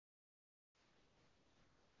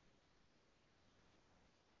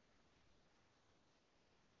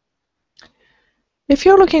If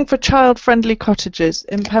you're looking for child-friendly cottages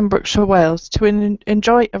in Pembrokeshire, Wales to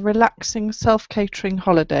enjoy a relaxing self-catering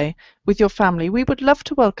holiday with your family, we would love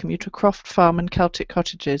to welcome you to Croft Farm and Celtic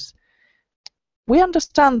Cottages. We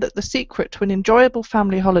understand that the secret to an enjoyable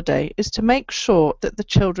family holiday is to make sure that the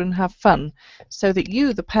children have fun, so that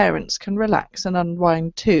you, the parents, can relax and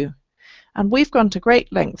unwind too. And we've gone to great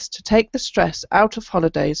lengths to take the stress out of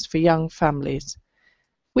holidays for young families.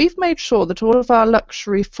 We've made sure that all of our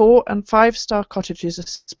luxury 4- and 5-star cottages are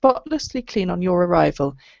spotlessly clean on your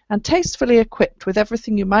arrival and tastefully equipped with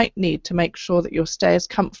everything you might need to make sure that your stay is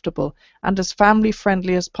comfortable and as family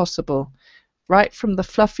friendly as possible, right from the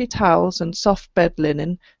fluffy towels and soft bed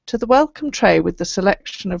linen to the welcome tray with the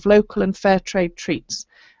selection of local and fair trade treats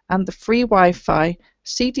and the free Wi-Fi,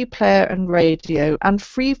 CD player and radio and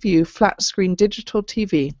Freeview flat screen digital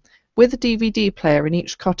TV with a DVD player in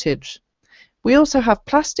each cottage. We also have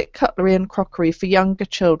plastic cutlery and crockery for younger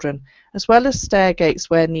children, as well as stairgates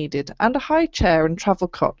where needed, and a high chair and travel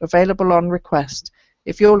cot available on request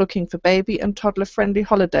if you're looking for baby and toddler friendly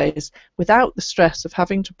holidays without the stress of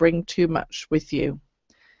having to bring too much with you.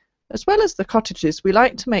 As well as the cottages, we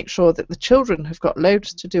like to make sure that the children have got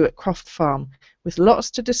loads to do at Croft Farm, with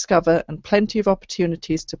lots to discover and plenty of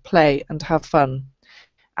opportunities to play and have fun.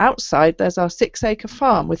 Outside there's our 6-acre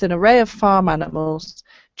farm with an array of farm animals: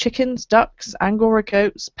 chickens, ducks, Angora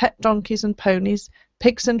goats, pet donkeys and ponies,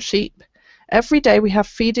 pigs and sheep. Every day we have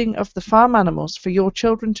feeding of the farm animals for your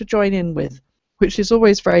children to join in with, which is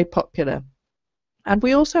always very popular. And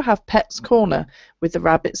we also have Pets Corner with the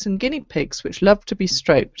rabbits and guinea pigs, which love to be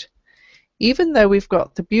stroked. Even though we've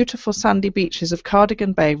got the beautiful sandy beaches of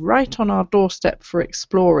Cardigan Bay right on our doorstep for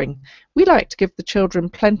exploring, we like to give the children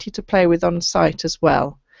plenty to play with on site as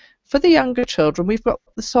well. For the younger children, we've got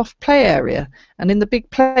the soft play area, and in the big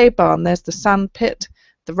play barn there's the sand pit,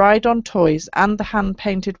 the ride-on toys, and the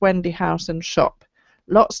hand-painted Wendy house and shop.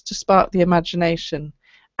 Lots to spark the imagination.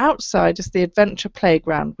 Outside is the adventure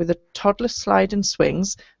playground with a toddler slide and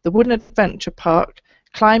swings, the wooden adventure park,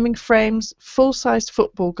 climbing frames, full-sized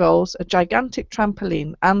football goals, a gigantic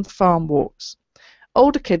trampoline, and farm walks.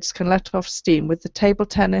 Older kids can let off steam with the table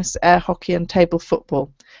tennis, air hockey and table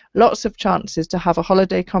football. Lots of chances to have a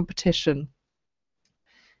holiday competition.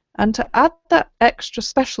 And to add that extra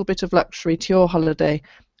special bit of luxury to your holiday,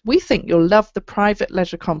 we think you'll love the private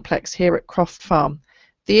leisure complex here at Croft Farm.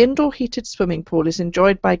 The indoor heated swimming pool is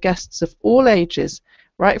enjoyed by guests of all ages,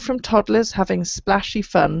 right from toddlers having splashy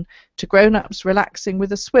fun to grown-ups relaxing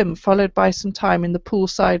with a swim followed by some time in the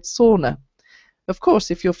poolside sauna. Of course,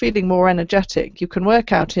 if you're feeling more energetic, you can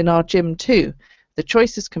work out in our gym too. The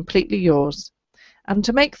choice is completely yours. And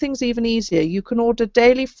to make things even easier, you can order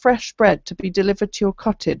daily fresh bread to be delivered to your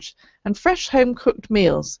cottage and fresh home-cooked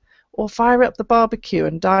meals, or fire up the barbecue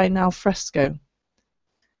and dine al fresco.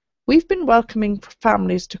 We've been welcoming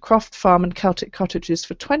families to Croft Farm and Celtic Cottages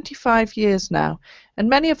for 25 years now, and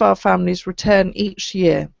many of our families return each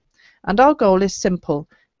year. And our goal is simple: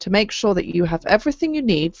 to make sure that you have everything you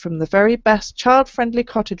need, from the very best child-friendly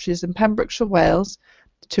cottages in Pembrokeshire, Wales,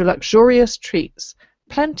 to luxurious treats,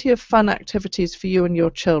 plenty of fun activities for you and your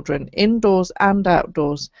children, indoors and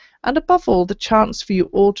outdoors, and above all, the chance for you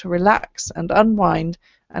all to relax and unwind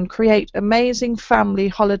and create amazing family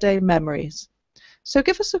holiday memories. So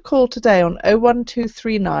give us a call today on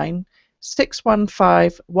 01239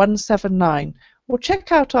 615 179 or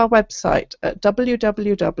check out our website at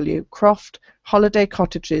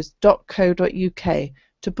www.croftholidaycottages.co.uk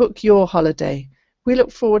to book your holiday. We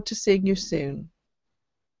look forward to seeing you soon.